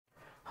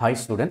Hi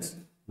students,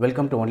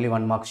 welcome to Only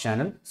One Marks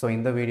channel. So in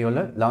the video,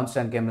 11th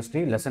standard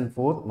chemistry lesson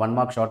 4 1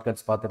 mark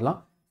shortcuts பார்த்துடலாம்.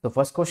 So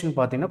first question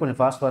பார்த்தீங்கன்னா கொஞ்சம்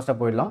ஃபாஸ்ட்டாக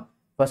போயிடலாம்.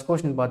 First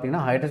question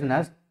பார்த்தீங்கன்னா hydrogen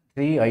has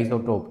 3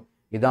 isotope.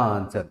 இதான்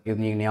answer. இது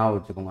நீங்கள் ஞாபகம்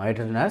வச்சுக்கோங்க.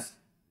 Hydrogen has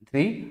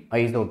 3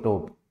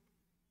 isotope.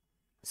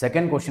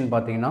 Second question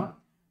பார்த்தீங்கன்னா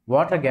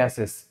water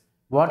gases.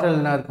 வாட்டர்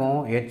என்ன இருக்கும்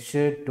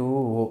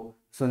H2O.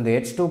 ஸோ இந்த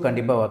H2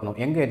 கண்டிப்பாக வரணும்.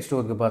 எங்கே H2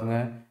 இருக்குது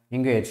பாருங்கள்,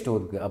 இங்கே H2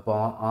 இருக்குது. அப்போ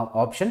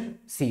ஆப்ஷன்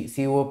சி,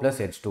 CO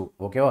 + H2.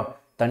 ஓகேவா?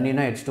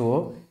 தண்ணினா H2O,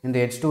 இந்த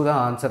H2 தான்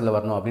ஆன்சரில்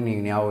வரணும் அப்படின்னு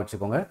நீங்கள் ஞாபகம்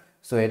வச்சுக்கோங்க.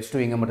 ஸோ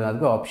H2 இங்கே மட்டும்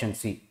இருக்குது, ஆப்ஷன்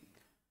சி.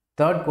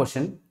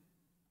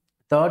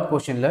 தேர்ட்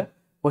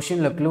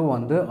கொஷினில் க்ளூ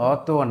வந்து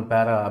ஆர்த்தோ அண்ட்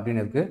பேரா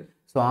அப்படின்னு இருக்குது.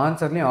 ஸோ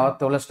ஆன்சர்லேயும்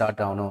ஆர்த்தோவில்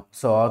ஸ்டார்ட் ஆகணும்.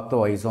 So ortho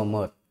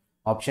isomer,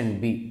 option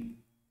B.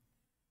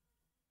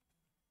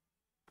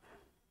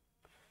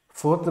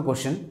 Fourth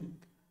question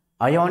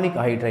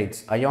ionic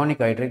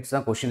hydrides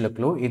தான் கொஷினில்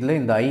க்ளூ. இதில்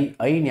இந்த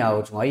ஐ ஞாபகம்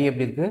வச்சுக்கோங்க. ஐ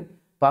எப்படி இருக்குது,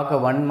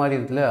 பார்க்க 1 மாதிரி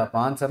இருக்குல்ல, அப்போ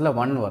ஆன்சரில்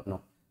 1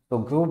 வரணும். So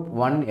group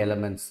 1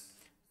 elements.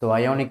 So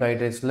ionic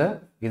ஹைட்ரைட்ஸில்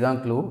இதான்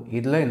க்ளூ.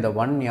 இதில் இந்த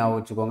 1 ஞாபகம்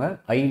வச்சுக்கோங்க,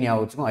 ஐ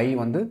ஞாபகம் வச்சுக்கோங்க. ஐ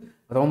வந்து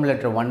ரோம்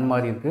லெட்டர் 1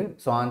 மாதிரி இருக்குது.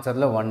 ஸோ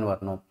ஆன்சரில் 1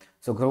 வரணும்.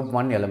 So group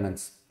 1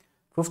 elements.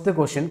 ஃபிஃப்த்து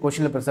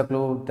கொஷினில் பெருசாக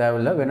க்ளூ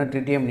தேவையில்லை, வேணால்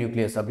ட்ரிட்டியம்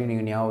நியூக்ளியஸ் அப்படின்னு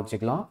நீங்கள் ஞாபகம்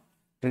வச்சுக்கலாம்.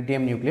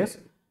 ட்ரிட்டியம் நியூக்ளியஸ்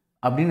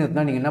அப்படின்னு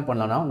இருந்தால் நீங்கள் என்ன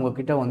பண்ணலாம்னா,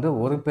 உங்கள்கிட்ட வந்து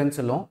ஒரு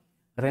பென்சிலும்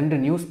 2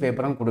 நியூஸ்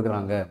பேப்பரும்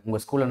கொடுக்குறாங்க.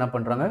 உங்கள் ஸ்கூலில் என்ன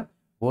பண்ணுறாங்க,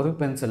 ஒரு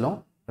பென்சிலும்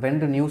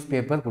 2 நியூஸ்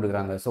பேப்பர்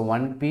கொடுக்குறாங்க. ஸோ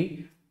 1P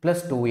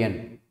 + 2N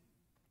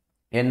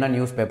என்ன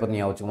நியூஸ் பேப்பர்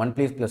ஞாபகம் வச்சுக்கோங்க. 1P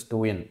 +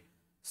 2N.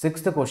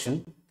 சிக்ஸ்த்து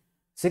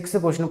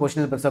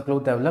கொஷினில் பெருசாக க்ளூ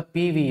தேவையில்லை,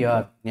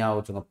 PVR ஞாபகம்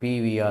வச்சுக்கோங்க.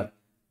 PVR,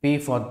 P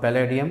for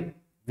palladium,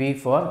 V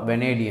for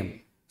vanadium.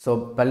 So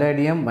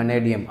palladium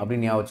vanadium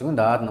அப்படின்னு ஞாபகம் வச்சுக்கோங்க.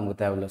 இந்த ஆர் நமக்கு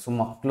தேவையில்லை,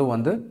 சும்மா க்ளூ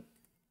வந்து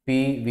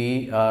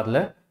PVRல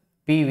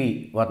PV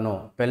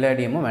வரணும்,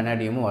 பெலேடியமும்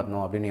வெனேடியமும்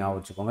வரணும் அப்படின்னு ஞாபகம்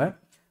வச்சுக்கோங்க.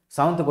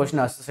 செவன்த்து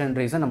கொஷின் அசிஸ்டன்ட்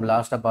ரீசன் நம்ம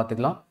லாஸ்ட்டாக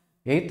பார்த்துக்கலாம்.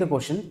 எயித்து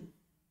கொஷின்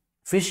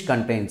ஃபிஷ்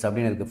கண்டெய்ன்ஸ்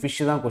அப்படின்னு இருக்குது. ஃபிஷ்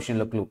தான்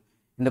கொஷினில் க்ளூ.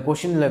 இந்த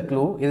கொஷினில்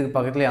க்ளூ இதுக்கு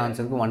பக்கத்துலேயே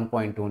ஆன்சருக்கு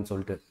 1.2ன்னு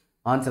சொல்லிட்டு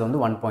ஆன்சர் வந்து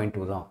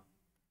 1.2 தான்.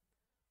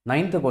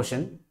 நைன்த்து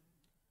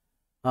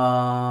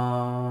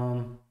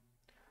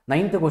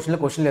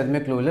கொஷினில்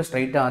எதுவுமே க்ளூ இல்லை,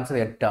 ஸ்ட்ரைட்டாக ஆன்சர்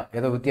எட்டா.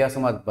 ஏதோ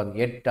வித்தியாசமாக இருக்கு பாருங்க,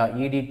 எட்டா,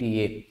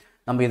 EDTA.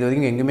 நம்ம இது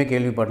வரைக்கும் எங்கேயுமே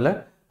கேள்விப்படல,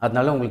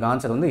 அதனால உங்களுக்கு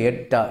ஆன்சர் வந்து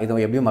எட்டா.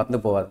 இது எப்படியும் மறந்து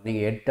போகாது.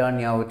 நீங்கள்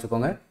எட்டான்னு ஞாபகம்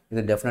வச்சுக்கோங்க,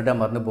 இது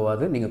டெஃபினட்டாக மறந்து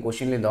போகாது. நீங்கள்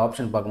கொஷினில் இந்த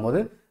ஆப்ஷன்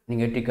பார்க்கும்போது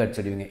நீங்கள் டிக்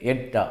அடிச்சிடுவீங்க,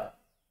 எட்டா.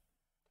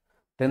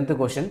 10th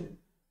question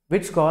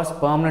which cause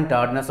permanent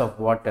hardness of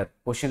water.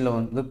 கொஷினில்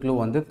வந்து க்ளூ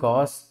வந்து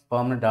cause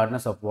permanent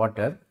hardness of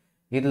water.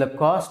 இதில்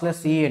காஸ்ட்டில்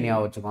CA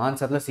ஞாபகம் வச்சுக்கோங்க,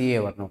 ஆன்சரில் CA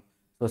வரணும்.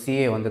 ஸோ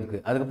CA வந்துருக்கு.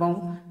 அதுக்கப்புறம்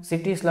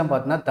சிட்டிஸ்லாம்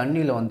பார்த்தீங்கன்னா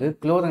தண்ணியில் வந்து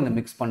குளோரினை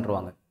மிக்ஸ்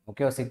பண்ணுறாங்க.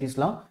 ஓகேவா?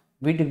 சிட்டிஸ்லாம்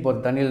வீட்டுக்கு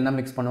போகிற தண்ணியில் என்ன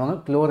மிக்ஸ் பண்ணுவாங்க,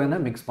 குளோரினை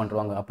மிக்ஸ்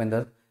பண்ணுவாங்க. அப்போ இந்த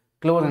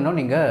குளோரினும்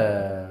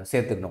நீங்கள்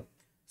சேர்த்துக்கணும்.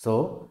 ஸோ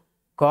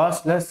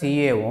காஸ்ட்டில்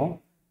CAவும்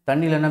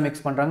தண்ணியில் என்ன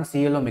மிக்ஸ் பண்ணுறாங்க,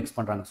 CLவும் மிக்ஸ்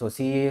பண்ணுறாங்க. So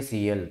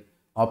CaCl,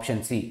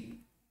 option C.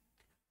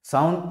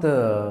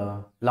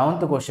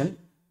 11th question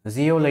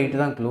zeolite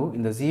தான் க்ளூ.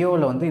 இந்த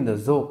ஜியோவில் வந்து இந்த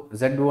ZO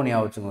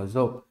ஞாபகம் வச்சுக்கோங்க.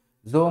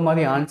 ஜோ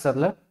மாதிரி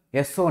ஆன்சரில்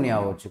SO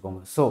ஞாபகம்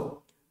வச்சுக்கோங்க. ஸோ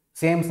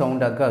சேம்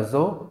சவுண்டாக இருக்கா,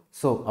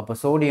 ஸோ அப்போ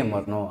சோடியம்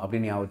வரணும்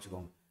அப்படின்னு ஞாபகம்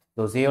வச்சுக்கோங்க.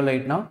 ஸோ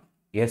ஜியோலைட்னா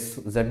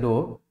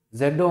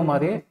ZO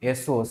மாதிரியே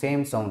SO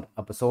சேம் சவுண்ட்,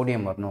 அப்போ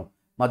சோடியம் வரணும்.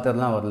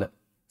 மற்றதெல்லாம் வரல,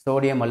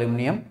 sodium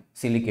aluminium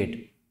silicate.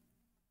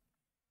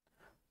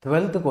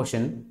 12th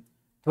question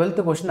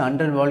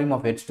 100 volume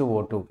of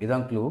H2O2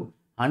 இதான் க்ளூ.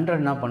 100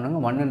 என்ன பண்ணுங்க,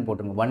 1ன்னு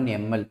போட்டுருங்க, 1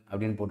 ml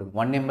அப்படின்னு போட்டுருங்க.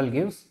 1 ml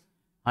gives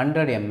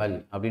 100 ml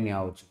அப்படின்னு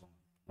ஞாபகம் வச்சுக்கோங்க.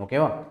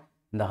 ஓகேவா?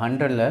 இந்த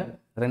 100ல்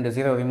 2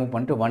 0 ரிமூவ்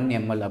பண்ணிட்டு 1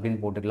 ml அப்படின்னு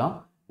போட்டுக்கலாம்.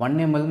 1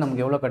 ml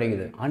நமக்கு எவ்வளோ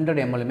கிடைக்குது,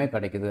 100 ml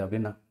கிடைக்குது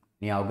அப்படின்னு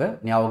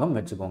ஞாபகம்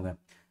வச்சுக்கோங்க.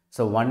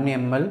 So 1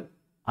 ml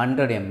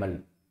 100 ml.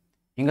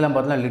 இங்கெல்லாம்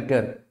பார்த்தலாம்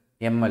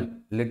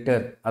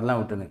லிட்டர் அதெல்லாம்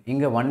விட்டுருங்க.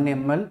 இங்கே 1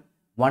 ml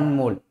 1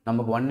 mol.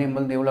 நமக்கு 1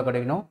 ml எவ்வளோ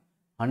கிடைக்கணும்,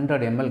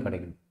 100 ml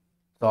கிடைக்கணும்.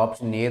 ஸோ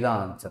ஆப்ஷன் ஏ தான்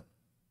ஆன்சர்.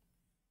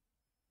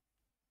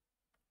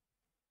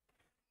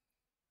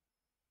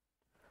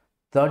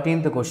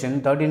 13th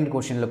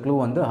கொஷினில் க்ளூ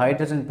வந்து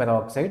ஹைட்ரஜன்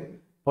பெராக்சைடு,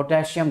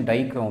 பொட்டாசியம்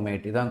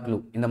டைக்ரோமேட் இதான் க்ளூ.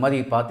 இந்த மாதிரி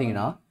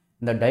பார்த்தீங்கன்னா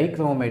இந்த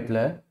டைக்ரோமேட்டில்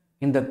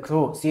இந்த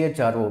க்ரோ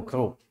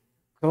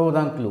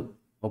தான் க்ளூ.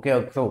 Okay,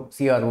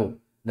 CRO.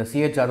 இந்த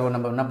CHRO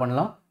நம்ம என்ன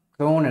பண்ணலாம்,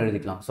 க்ரோன்னு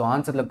எழுதிக்கலாம். ஸோ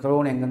ஆன்சரில்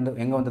க்ரோன்னு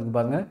எங்கே வந்திருக்கு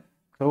பாருங்கள்,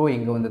 க்ரோ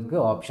எங்கே வந்திருக்கு,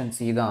 ஆப்ஷன்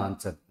சி தான்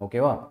ஆன்சர்.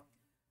 ஓகேவா?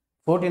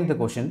 14th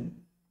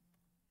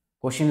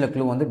கொஷினில்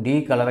க்ளூ வந்து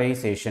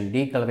டீகலரைசேஷன்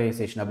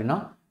அப்படின்னா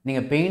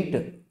நீங்கள் பெயிண்ட்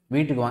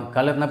வீட்டுக்கு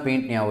கலர்னா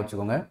பெயிண்ட் ஞாபகம்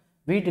வச்சுக்கோங்க.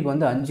 வீட்டுக்கு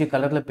வந்து 5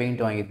 கலரில்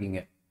பெயிண்ட் வாங்கியிருக்கீங்க,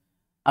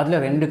 அதில்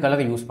 2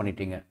 கலரை யூஸ்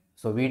பண்ணிட்டீங்க.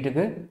 ஸோ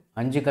வீட்டுக்கு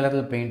 5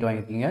 கலரில் பெயிண்ட்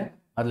வாங்கியிருக்கீங்க,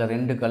 அதில்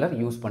 2 கலர்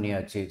யூஸ்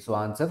பண்ணியாச்சு. So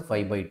answer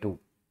 5/2.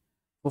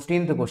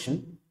 15th question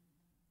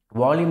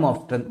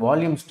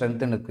volume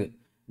ஸ்ட்ரென்த்துன்னு இருக்குது.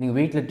 நீங்கள்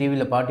வீட்டில்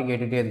டிவியில் பாட்டு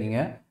கேட்டுகிட்டே இருக்கீங்க,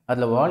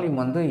 அதில் வால்யூம்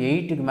வந்து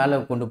 8க்கு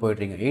மேலே கொண்டு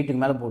போயிட்டுறீங்க. 8க்கு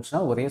மேலே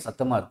போச்சுன்னா ஒரே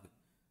சத்தமாக இருக்குது.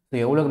 ஸோ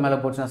எவ்வளோக்கு மேலே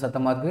போச்சுன்னா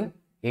சத்தமாக இருக்குது,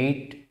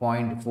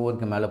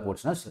 8.4க்கு மேலே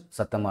போச்சுன்னா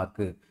சத்தமாக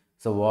இருக்குது.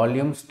 ஸோ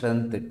வால்யூம்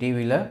ஸ்ட்ரென்த்,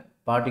 டிவியில்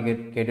பாட்டு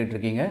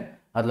கேட்டுட்ருக்கீங்க,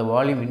 அதில்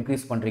வால்யூம்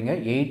இன்க்ரீஸ் பண்ணுறீங்க,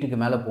 8க்கு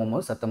மேலே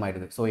போகும்போது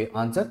சத்தமாகிடுது. So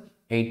answer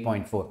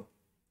 8.4.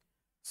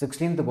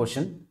 16th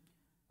question.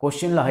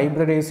 கொஷினில்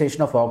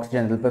ஹைப்ரிடைசேஷன் ஆஃப்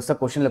ஆக்சிஜன் இதில் பெருசாக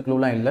கொஷினில்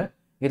க்ளூலாம் இல்லை.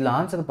 இதில்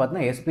ஆன்சர்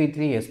பார்த்தீங்கன்னா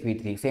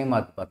sp3 சேம்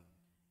மார்க் பாருங்க.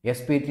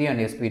 sp3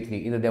 அண்ட் sp3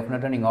 இது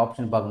டெஃபினட்டாக நீங்கள்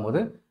ஆப்ஷன் பார்க்கும்போது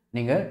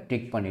நீங்கள்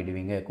டிக்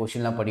பண்ணிவிடுவீங்க.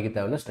 கொஷின்லாம் படிக்க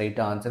தேவையில்ல,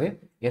 ஸ்ட்ரைட்டாக answer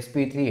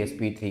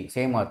sp3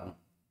 same mark.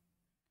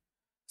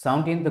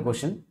 17th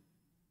question.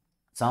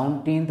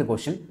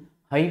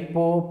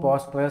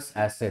 ஹைப்போபாஸ்பரஸ்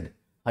acid.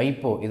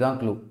 Hypo இதான்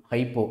க்ளூ.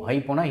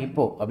 ஹைப்போனா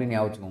ஹிப்போ அப்படின்னு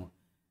ஞாபகம் வச்சுக்கோங்க.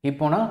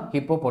 ஹிப்போனா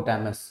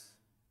ஹிப்போபொட்டாமஸ்.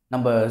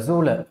 நம்ம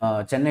ஜூவில்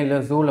சென்னையில்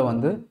ஜூவில்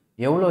வந்து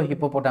எவ்வளோ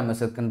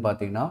ஹிப்போபொட்டாமஸ் இருக்குதுன்னு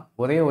பார்த்தீங்கன்னா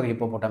ஒரே ஒரு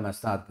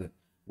ஹிப்போபொட்டாமஸ் தான் இருக்குது.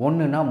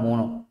 ஒன்றுனா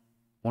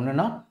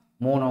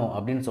மூணோ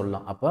அப்படின்னு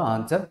சொல்லலாம். அப்போ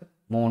ஆன்சர்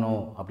மோனோ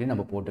அப்படின்னு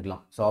நம்ம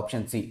போட்டுக்கலாம். So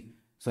option C.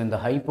 ஸோ இந்த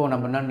ஹைப்போ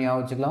நம்ம என்ன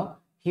ஞாபகம் வச்சுக்கலாம்?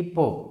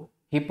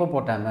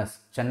 ஹிப்போபொட்டாமஸ்.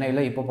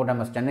 சென்னையில்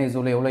ஹிப்போபொட்டாமஸ், சென்னை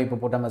ஜூவில் எவ்வளோ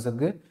ஹிப்போபொட்டாமஸ்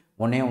இருக்குது?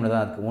 ஒன்று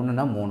தான் இருக்குது.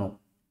 ஒன்றுனா mono.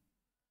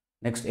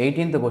 Next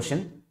 18th question.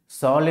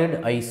 Solid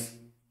ice.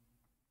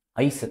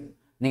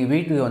 நீங்கள்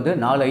வீட்டுக்கு வந்து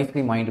 4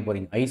 ஐஸ்கிரீம் வாங்கிட்டு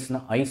போகிறீங்க.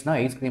 ஐஸ்னா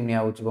ஐஸ்கிரீம்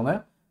ஞாபகம் வச்சுக்கோங்க.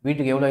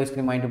 வீட்டுக்கு எவ்வளோ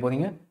ஐஸ்கிரீம் வாங்கிட்டு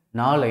போகிறீங்க?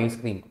 4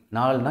 ஐஸ்கிரீம்.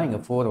 4னா இங்கே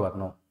 4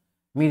 வரணும்.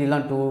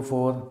 மீதிலாம் 2,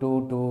 4, 2,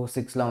 2,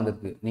 6லாம்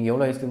வந்துருக்கு. நீங்கள்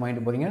எவ்வளோ ஐஸ்கிரீம்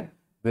வாங்கிட்டு போகிறீங்க?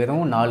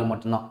 வெறும் 4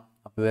 மட்டும்தான்.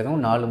 அப்போ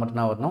வெறும் 4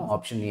 மட்டும்தான் வரணும்.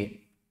 Option A.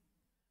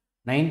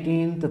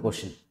 19th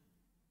question.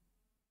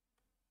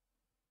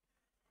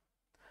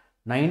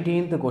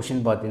 19th question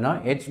பார்த்தீங்கன்னா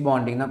H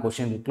bonding தான்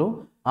கொஷின் க்ளூ.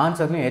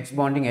 ஆன்சர்லையும் H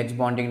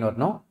bondingனு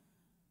வரணும்.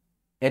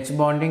 H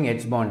bonding,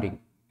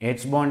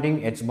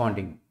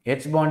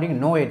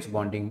 no H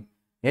bonding.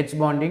 H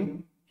bonding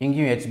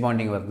இங்கேயும் H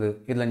bonding வருது.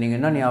 இதில் நீங்கள்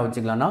என்ன ஞாபகம்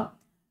வச்சுக்கலாம்னா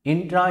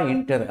இன்ட்ரா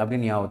இன்டர்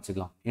அப்படின்னு ஞாபகம்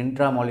வச்சுக்கலாம்.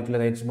 Intra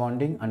molecular H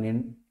bonding and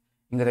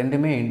இங்கே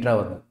ரெண்டுமே இன்ட்ரா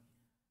வருது.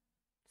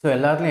 ஸோ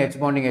எல்லாத்துலேயும் H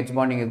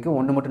bonding இருக்குது.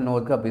 ஒன்று மட்டும் நோ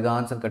இருக்குது. அப்படி தான்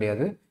ஆன்சர்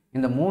கிடையாது.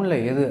 இந்த 3ல்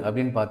எது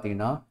அப்படின்னு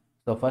பார்த்தீங்கன்னா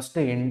ஸோ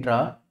ஃபஸ்ட்டு இன்ட்ரா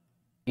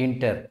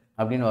இன்டர்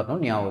அப்படின்னு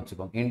வரணும். ஞாபகம்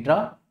வச்சுக்கோங்க. இன்ட்ரா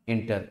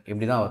இன்டர்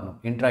இப்படி தான் வரணும்.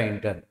 Intra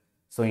inter.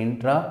 So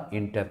intra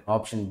inter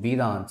option B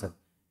தான் ஆன்சர்.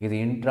 இது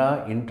இன்ட்ரா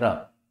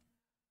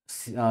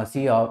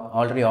சி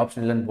ஆல்ரெடி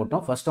ஆப்ஷன் இல்லைன்னு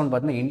போட்டோம். ஃபர்ஸ்ட் ஒன்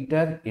பார்த்தீங்கன்னா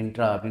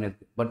இன்ட்ரா அப்படின்னு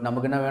இருக்குது. பட்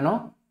நமக்கு என்ன வேணும்?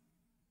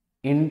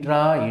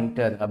 இன்ட்ரா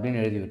இன்டர் அப்படின்னு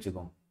எழுதி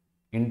வச்சுக்கோங்க.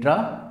 Intra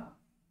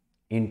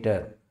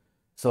inter.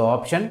 So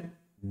option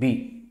B.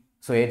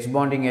 So H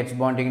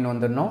bondingனு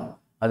வந்துடணும்.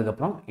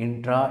 அதுக்கப்புறம்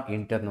இன்ட்ரா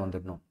இன்டர்னு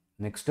வந்துடணும்.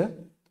 Next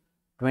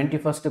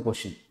 21st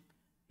question.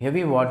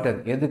 Heavy water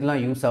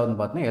எதுக்கெல்லாம் யூஸ் ஆகுதுன்னு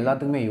பார்த்தீங்கன்னா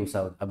எல்லாத்துக்குமே யூஸ்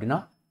ஆகுது. அப்படின்னா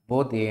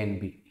both A and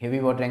B. Heavy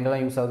water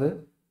எங்கெல்லாம் யூஸ் ஆகுது?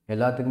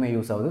 எல்லாத்துக்குமே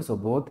யூஸ் ஆகுது. So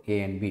both A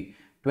and B.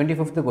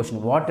 25th question.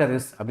 Water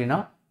is அப்படின்னா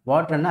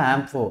வாட்டர்னா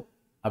ஆம்ஃபோ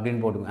அப்படின்னு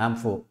போட்டுக்கோங்க.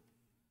 ஆம்ஃபோ.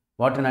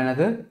 வாட்டர்னா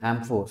என்னது?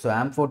 ஆம்ஃபோ. So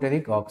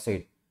ஆம்ஃபோடெரிக்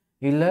oxide.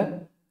 இல்லை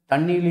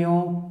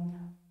தண்ணிலையும்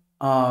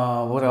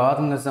ஒரு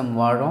ஆர்கனிசம்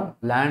வாழும்,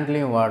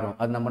 லேண்ட்லேயும் வாழும்.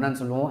 அது நம்ம என்ன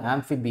சொல்லுவோம்?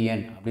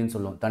 ஆம்ஃபிபியன் அப்படின்னு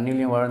சொல்லுவோம்.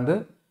 தண்ணிலையும் வாழ்ந்து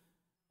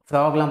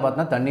ஃப்ராக்லாம்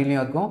பார்த்தோன்னா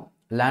தண்ணிலையும் இருக்கும்,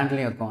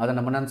 லேண்ட்லேயும் இருக்கும். அதை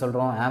நம்ம என்ன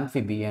சொல்கிறோம்?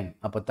 ஆம்ஃபிபியன்.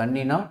 அப்போ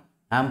தண்ணினா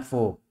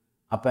ஆம்ஃபோ.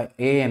 அப்போ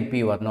AMP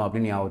வரணும்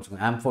அப்படின்னு ஞாபகம்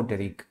வச்சுக்கோங்க.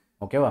 ஆம்ஃபோடெரிக்.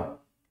 ஓகேவா?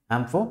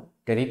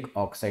 ஆம்ஃபோடெரிக்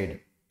ஆக்சைடு.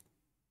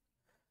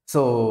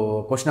 ஸோ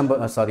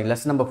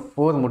லெசன் நம்பர்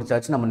 4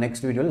 முடிச்சாச்சு. நம்ம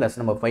நெக்ஸ்ட் வீடியோவில்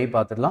லெசன் நம்பர் 5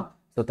 பார்த்துடலாம்.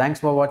 ஸோ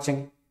தேங்க்ஸ் ஃபார்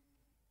வாட்சிங்.